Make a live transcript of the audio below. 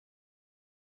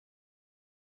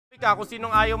Ikaw, kung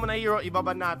sinong ayaw mo na hero,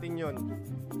 ibaban natin yun.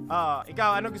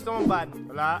 Ikaw, ano gusto mong ban?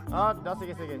 Wala?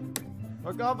 Sige.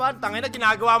 Huwag ka ban, tangin na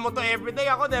ginagawa mo to everyday.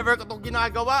 Ako, never ko itong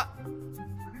ginagawa.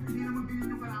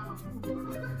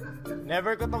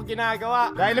 Never ko itong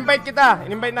ginagawa. Dahil invite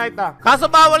na kita. Kaso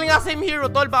bawal nga same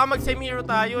hero, tol. Baka mag same hero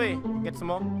tayo eh. Gets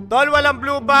mo? Tol, walang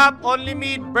blue buff, only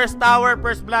mid, first tower,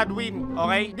 first blood win.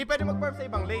 Okay? Hindi pwede mag-farm sa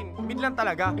ibang lane. Mid lang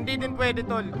talaga. Hindi din pwede,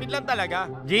 tol. Mid lang talaga.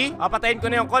 G? Patayin ko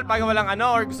na yung call pag walang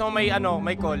or gusto mo may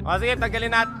call. Sige,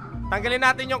 tanggalin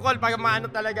natin yung call pag maano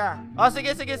talaga.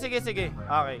 Sige.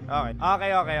 Okay.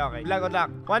 Good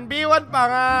luck. 1v1 pa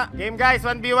nga. Game guys,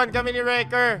 1v1 kami ni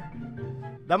Wreker.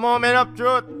 The moment of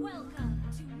truth.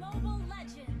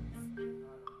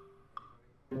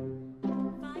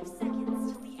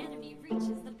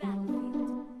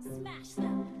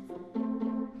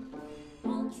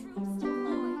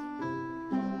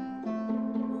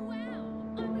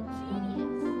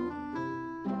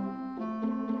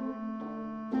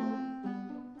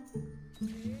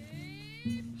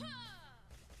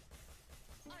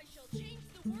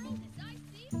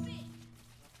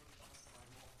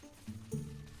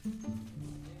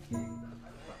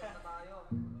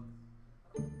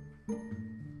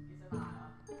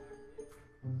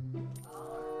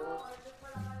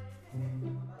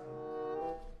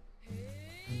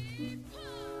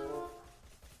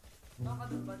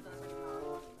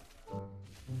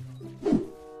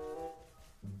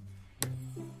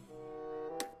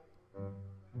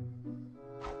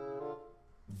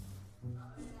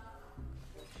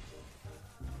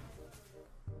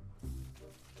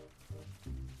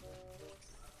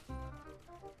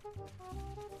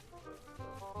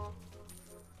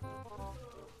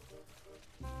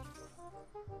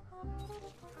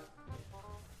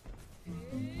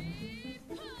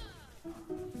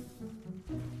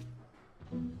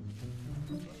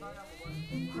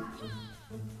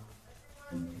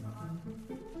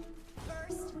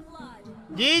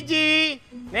 GG!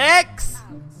 Next!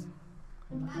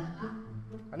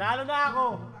 Panalo na ako.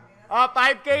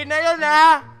 5K na yun,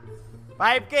 ha?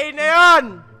 5K na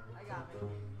yun!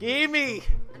 Kimi!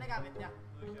 Ano gamit niya?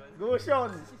 Gusion!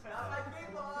 5K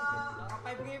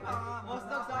pa nga! Boss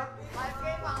Dogs, 5K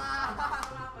pa nga!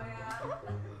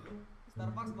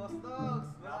 Starbucks, Boss Dogs!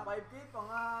 5K pa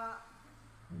nga!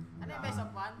 Ano yung best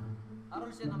of one?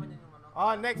 Rules yan naman yun yung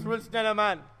ano? Next rules na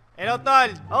naman. Hello, tol.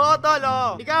 Tol,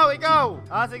 Ikaw.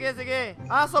 Sige.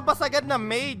 So basagan ng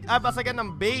maid. Basagan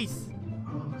ng base.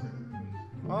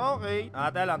 Okay.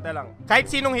 Telang. Kahit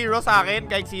sinong hero sa akin,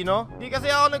 kahit sino. Di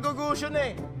kasi ako nag-gusion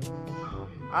eh.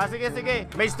 Sige.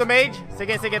 Base to mage?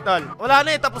 Sige, tol. Wala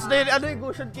na eh, tapos na yun.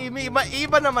 Gusion Kimi?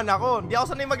 Iba naman ako. Di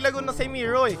ako sanay maglago ng same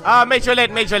hero eh. Mage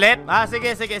ulit.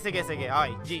 Sige.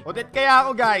 Okay, G. Udit kaya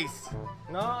ako, guys.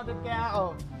 Udit kaya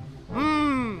ako.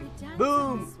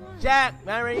 Boom. Jack,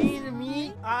 marine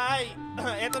me.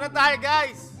 Eto na tayo,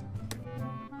 guys.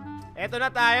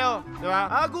 Diba?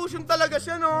 Gusion talaga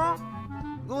siya, no?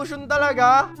 Gusion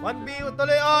talaga. 1v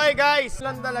tuloy. Okay, guys.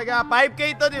 Lang talaga. 5K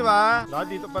to, diba?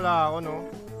 Dito pala ako, no?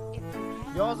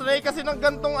 Di ako sanay kasi ng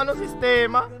gantong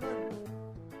sistema.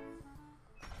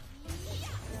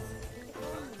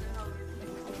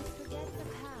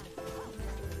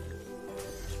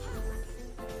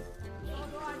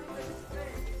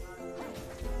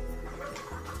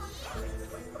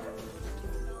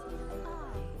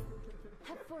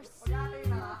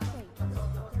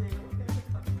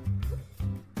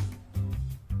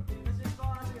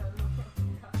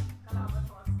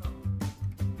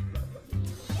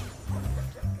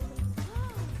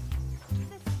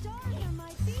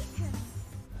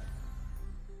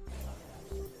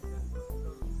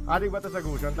 Adik ba ito sa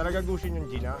gusion? Talaga gusion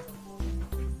yung Gina?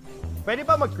 Pwede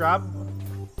pa mag-crab?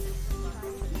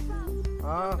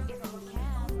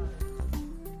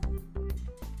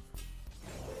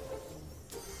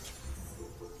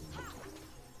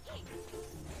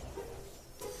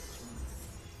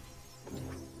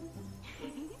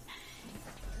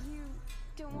 You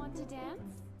don't want to dance?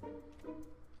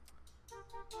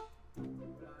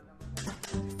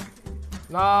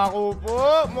 Naku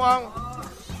po, mukhang...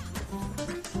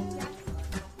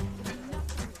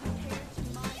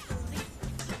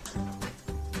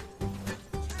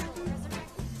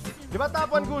 Di ba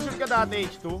top 1 gusion ka dati,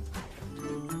 H2?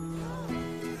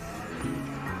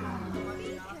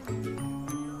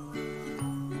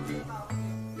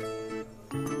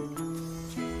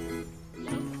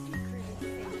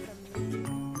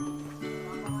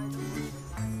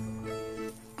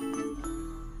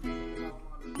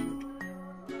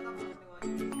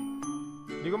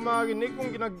 Di ko marinig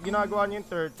kung ginagawa niyo yung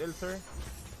turtle, sir.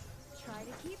 Try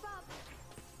to keep up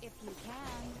if you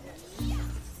can.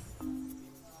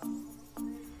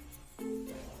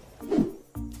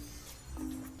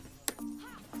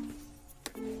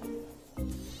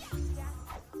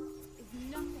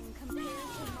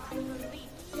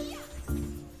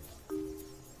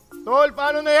 Tol,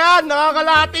 paano na yan?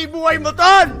 Nakakalati buhay mo,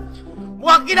 Tol!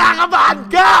 Mukhang kinakabahan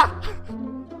ka!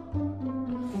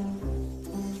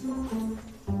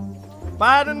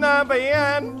 Paano na ba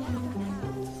yan?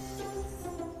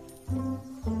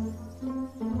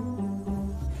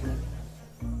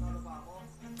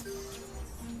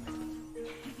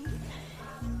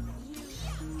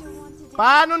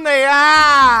 Paano na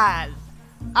yan?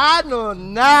 Ano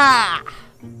na?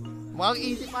 Mukhang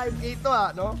easy 5K to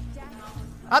no?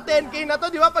 10K na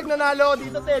to, di ba? Pag nanalo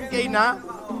dito, 10K na.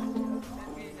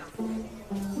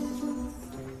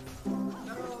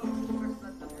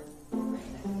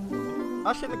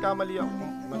 Actually, nagkamali ako.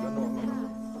 Nag-ano.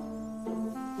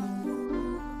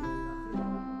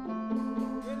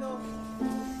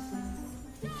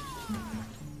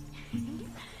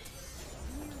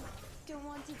 Don't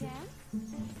want to dance?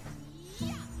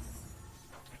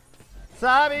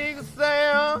 Sabi ko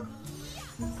sa'yo.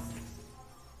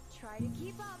 Try to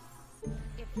keep up.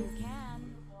 If you can.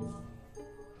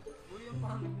 Uy, yung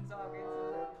pangit sa akin.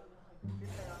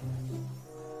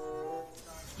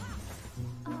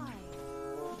 I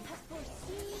have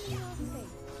foreseen your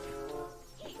fate.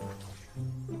 If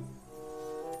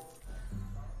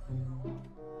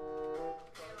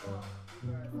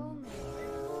only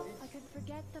I could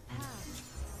forget the past.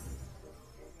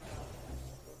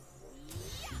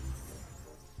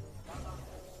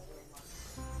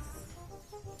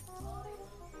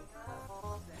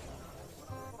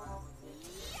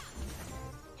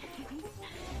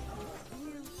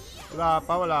 Wala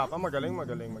pa. Magaling.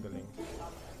 The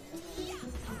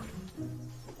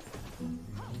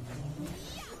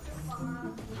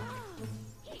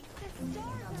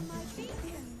stars are my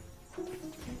beacon.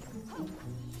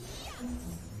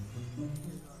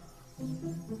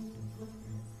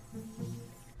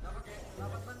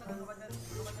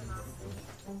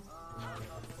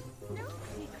 No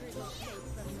secret is safe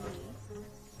from me.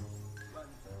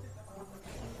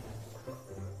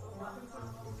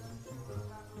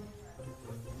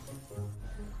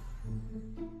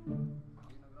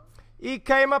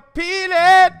 Ika'y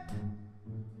mapilit!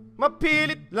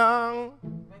 Mapilit lang.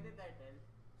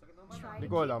 Hindi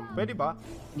ko alam. Pwede ba?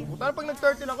 Puta na pag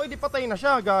nag-turtle ako, hindi patay na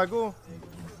siya. Gago.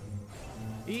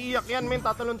 Iiyak yan, men.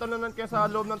 Tatalon-talonan kaya sa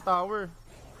loob ng tower.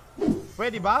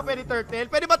 Pwede ba? Pwede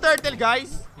turtle? Pwede ba turtle,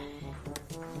 guys?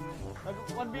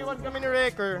 Nag-1v1 kami ni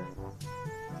Wreker.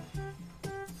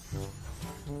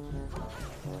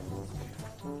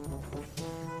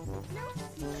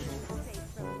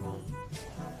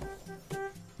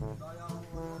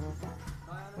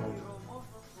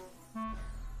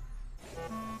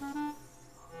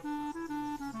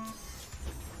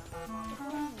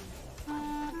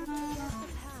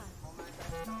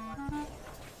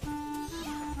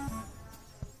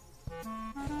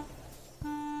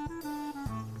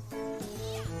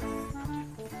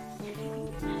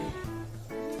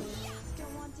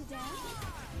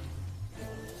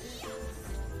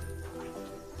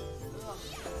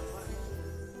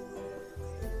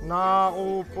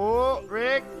 Naku po,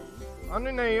 Rick. Ano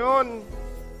na yun?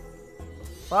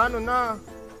 Paano na?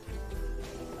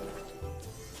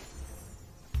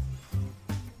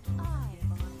 I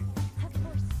have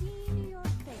foreseen your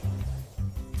fate.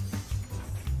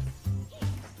 If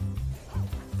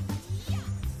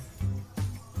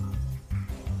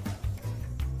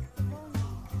only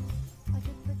I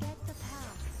could forget the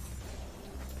past.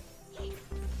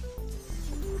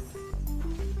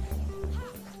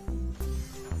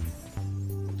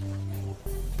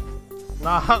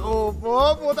 Naku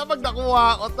po, puta pag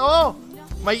nakuha ko to,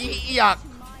 may iiyak.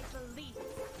 My belief.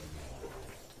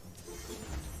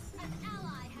 An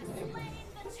ally has slain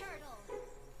the turtle.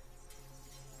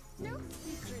 No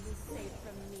secret is safe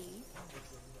from me.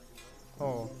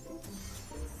 Oh.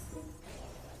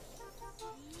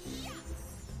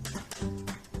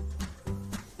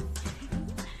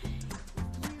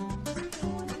 Don't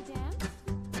want to dance?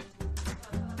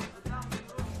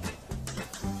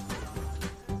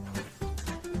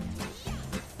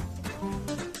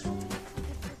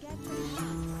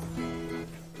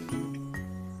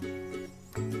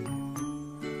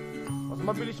 Mas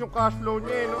mabilis yung cash flow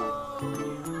niya eh, no?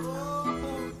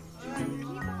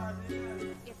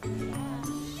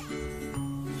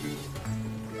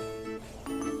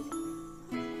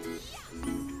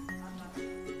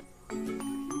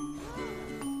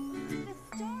 The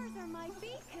stars are my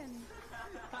beacon.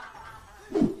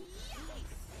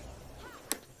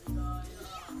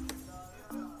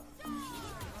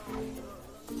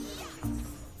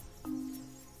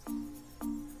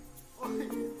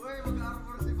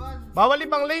 Bawal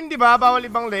ibang lane, di ba? Bawal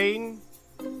ibang lane.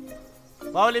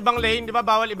 Bawal ibang lane, di ba?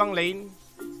 Bawal ibang lane.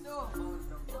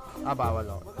 Ah, bawal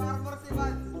ako. Mag-armor si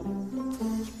Van.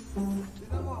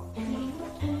 Tignan mo.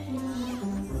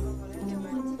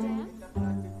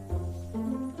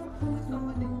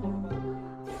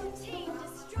 Team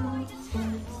destroyed a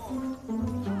turret.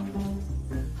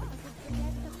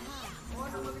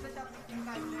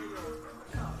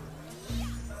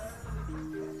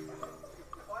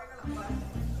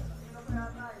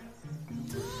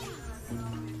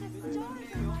 The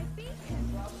stars are my beacon.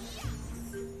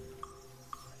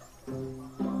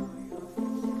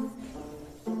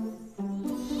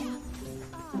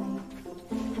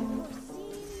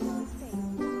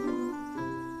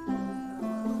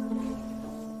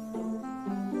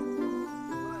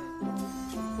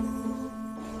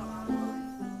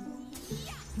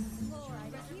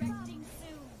 Resurrecting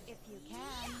soon, if you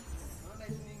can.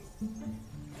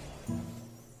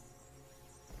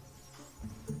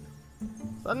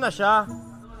 Saan na siya?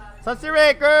 Saan si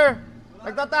Wreker?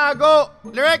 Nagtatago!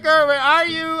 Wreker, where are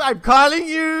you? I'm calling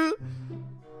you!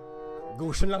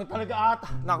 Gusto lang talaga ata.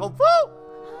 Naku po!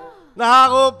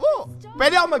 Naku po!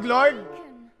 Pwede ako mag-lord?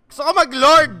 Gusto ko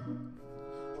mag-lord!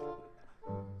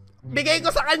 Bigay ko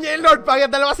sa kanya yung lord pag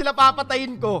dalawa sila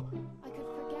papatayin ko. I could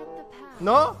forget the past.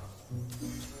 No?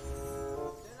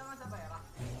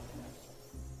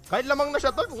 Kahit lamang na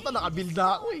siya tol, puta nakabuild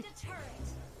na ako eh. The turret.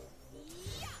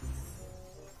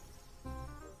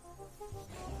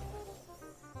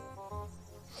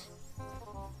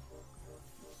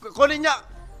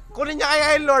 Kunin niya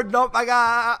kaya yung Lord, no? Pag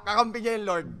kakampi niya yung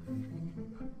Lord.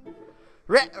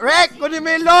 Rek! Kunin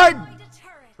mo yung Lord! The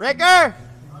turret. Wreker!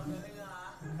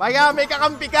 Pag may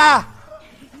kakampi ka!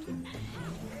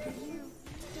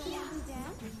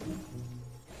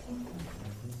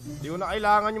 Di ko na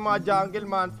kailangan yung mga jungle,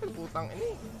 man. Putang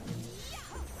ini.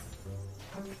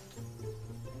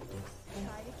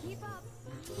 Try to keep up,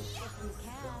 if you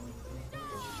can.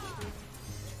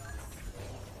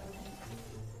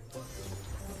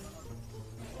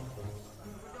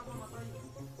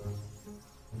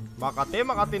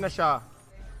 Makati na siya.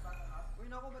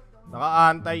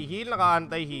 Naka-anti-heal.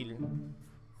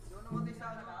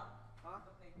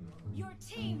 Your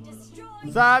team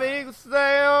destroyed. Sabi ko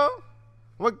sa'yo,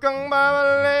 huwag kang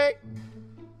mamalik.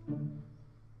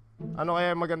 Ano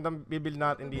kaya magandang bibil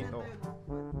natin dito?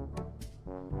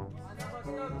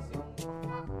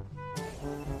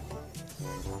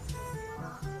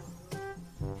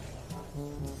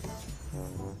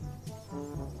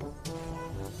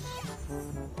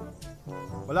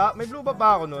 Wala, may blue ba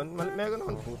ako nun? Meron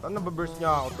naman puta, nababurst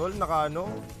niya ako tol, naka ano?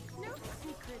 No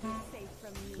secret is safe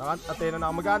from me. Naka-Athena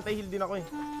na ako, mag-anti-heal din ako eh.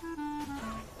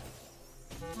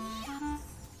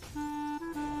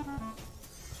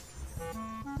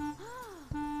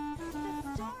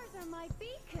 The stars are my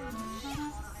beacon.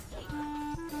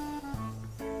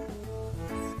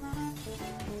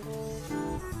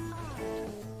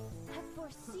 I have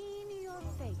foreseen your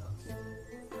fate.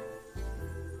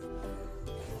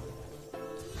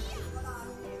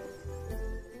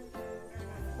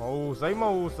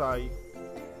 Mahusay.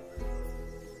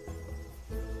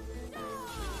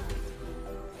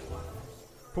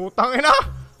 Putang ina!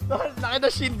 Laki na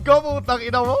shield ko, putang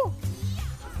ina mo!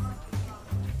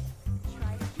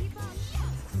 Try to keep up,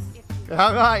 if you Kaya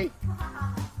nga eh.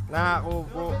 Naku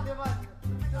po. The stars are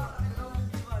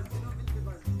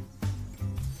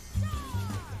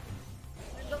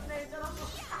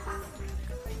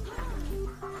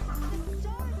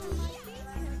my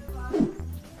beacon.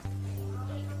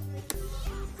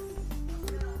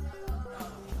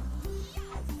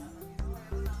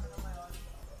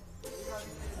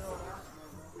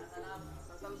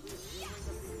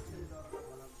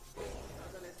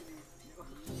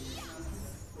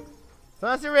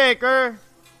 Saan si Wreker?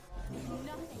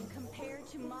 Nothing compared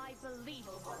to my belief.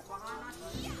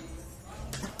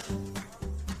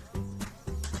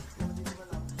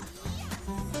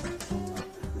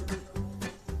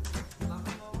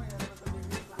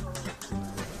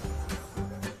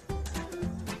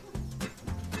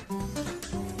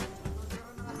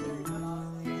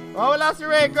 Oh, wala si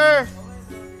Wreker!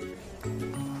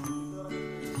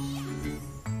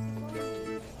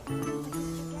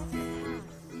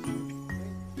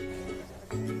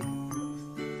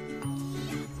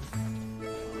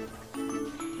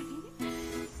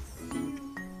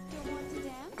 Don't want to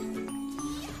dance?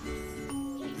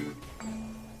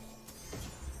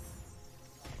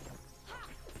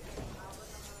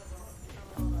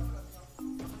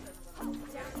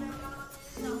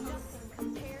 Nothing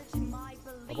compared to my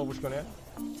belief. Mapapush ko na yan.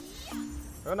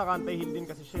 Pero naka-anti-heal din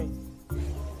kasi siya eh.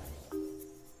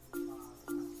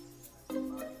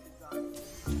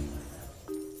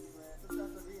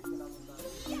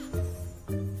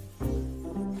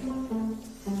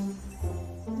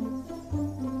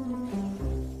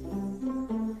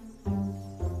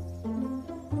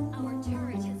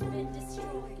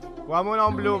 Kuha muna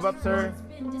akong blue buff, sir. Has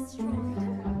been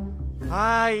destroyed.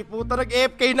 Ay, puta,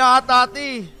 nag-FK na ata,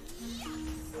 ate.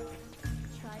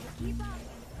 Try to keep up.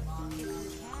 If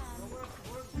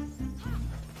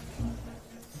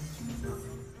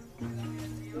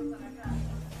you can.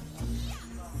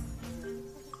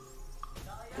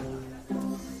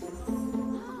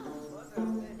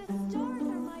 The stars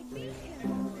are my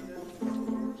beacon.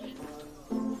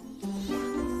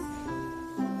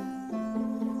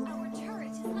 Our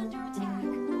turret is under attack.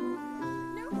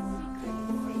 No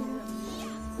secret is safe.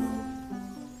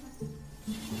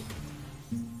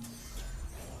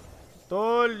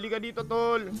 Tol, liga dito,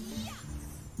 tol.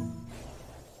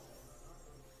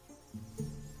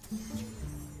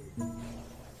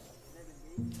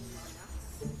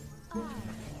 I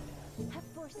have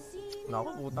foreseen. Naku,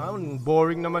 puta,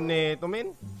 boring naman nito,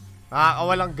 men.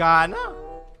 Nakakawalang gana.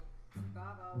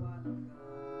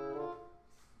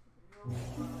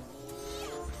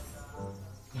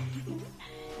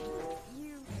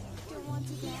 You don't want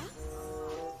to dance?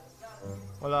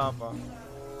 Wala pa.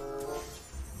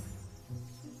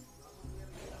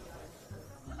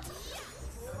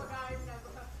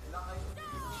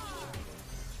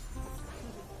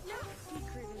 No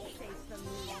secret is safe from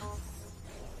me.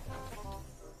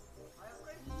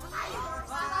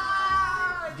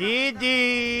 GG!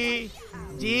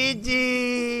 GG!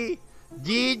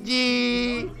 GG!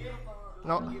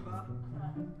 No.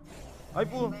 Ay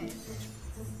po.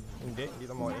 Hindi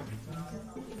tamo eh. Nothing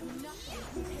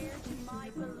compared to my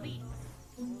belief.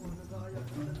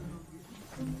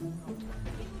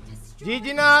 GG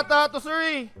na ata to, sir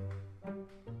eh.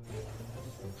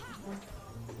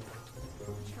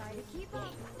 Try to keep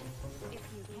up if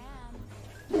you can.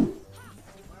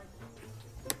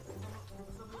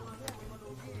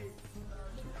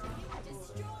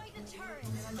 Destroy the turret.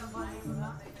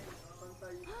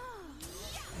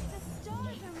 The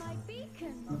stars are my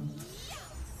beacon.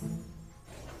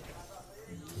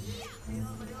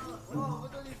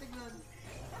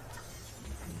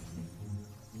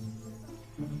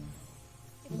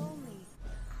 If only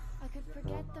I could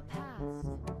forget the past.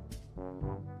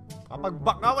 Kapag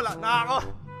back na, wala na ako.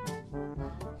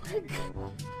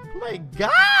 My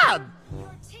God!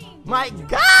 Your team My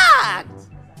God!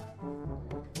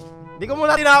 Di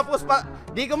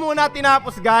ko muna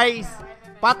tinapos, guys.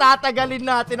 Patatagalin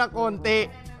natin ng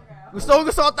konti. Gusto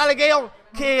ko talaga yung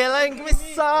killing me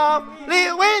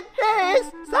softly with his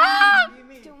song.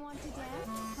 don't want to dance?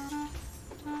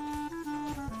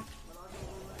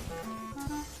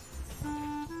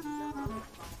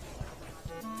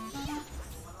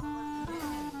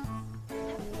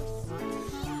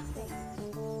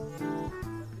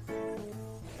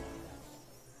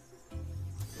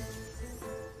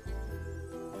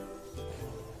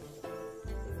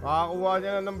 Makakuha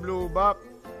niya na ng blue buff.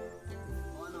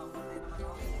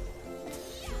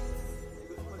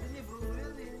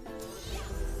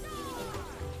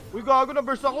 Uy, gago na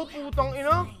burst ako, putang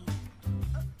ina.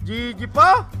 GG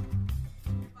pa.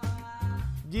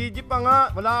 GG pa nga.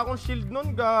 Wala akong shield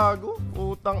nun, gago.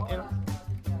 Putang ina.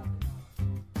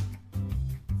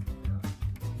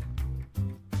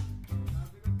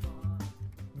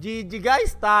 GG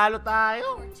guys, talo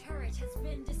tayo. Our turret has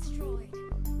been destroyed.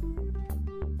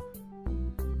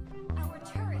 Our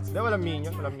turret Hindi, walang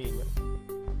minion, walang minion.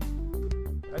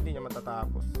 Ay, di niya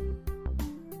matatapos.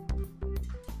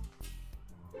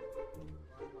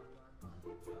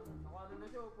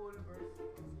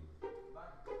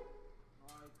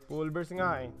 Full burst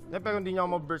nga eh. Hindi, pero hindi niya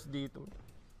ako ma-burst dito.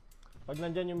 Pag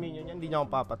nandyan yung minion niya, hindi niya ako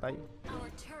papatay. Our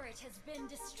turret has been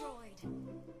destroyed.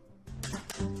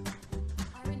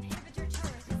 Our inhibitor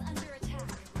turret is under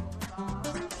attack.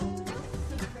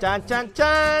 Chan chan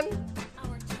chan!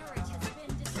 Our turret has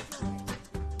been destroyed.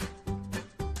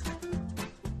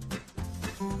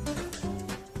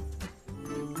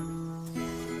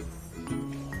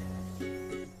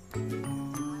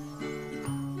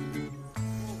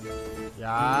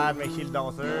 Yan, may shield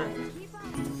ako, sir. Keep up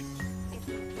if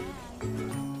you can.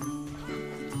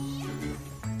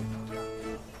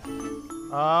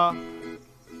 Ah.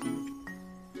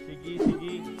 Sige,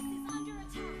 sige. Is under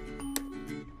attack.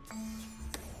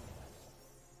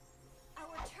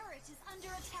 Our turret is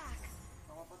under attack.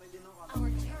 Our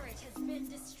turret has been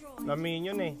destroyed. Na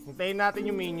minion eh. Hintayin natin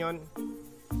yung minion.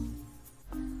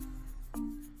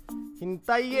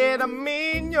 Hintayin ang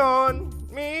minion!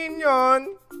 Minion!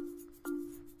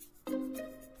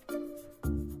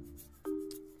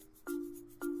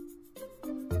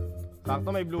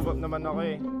 Sakto, may blue buff naman ako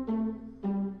eh.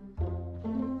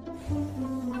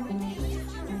 Our inhibitor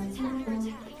turret is under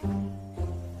attack.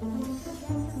 Forget the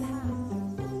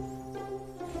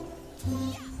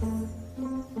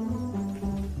past.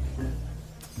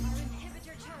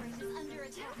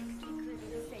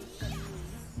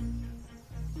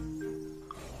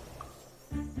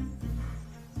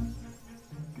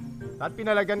 At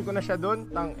pinalagan ko na siya doon.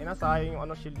 Tang ina, sayang yung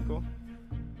ano, shield ko.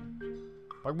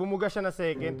 Pag bumuga siya na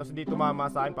second, tapos di tumama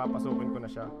sa akin, papasukin ko na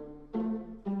siya.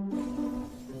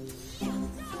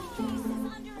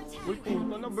 Uy,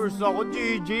 puto na burst ako,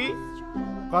 GG.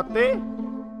 Kate.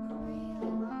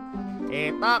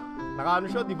 Etak. Nakaano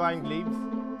siya, Divine Glaives.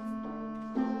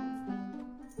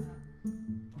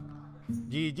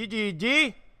 GG, GG.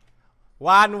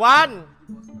 1-1.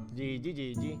 GG,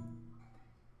 GG.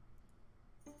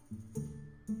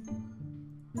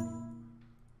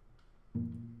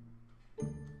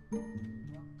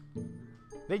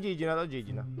 GG na to, GG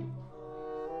na.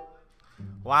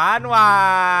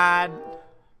 1-1.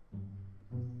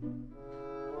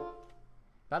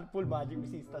 Tad full magic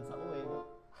resistance ako eh.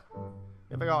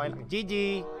 Pero okay lang. GG.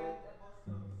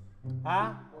 Ha?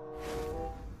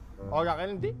 Okay ka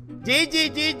hindi? GG,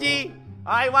 GG.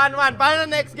 Okay, 1-1. Paano na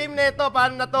next game nito?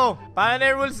 Paano na to? Paano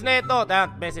na yung rules nito?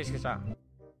 Message ko siya.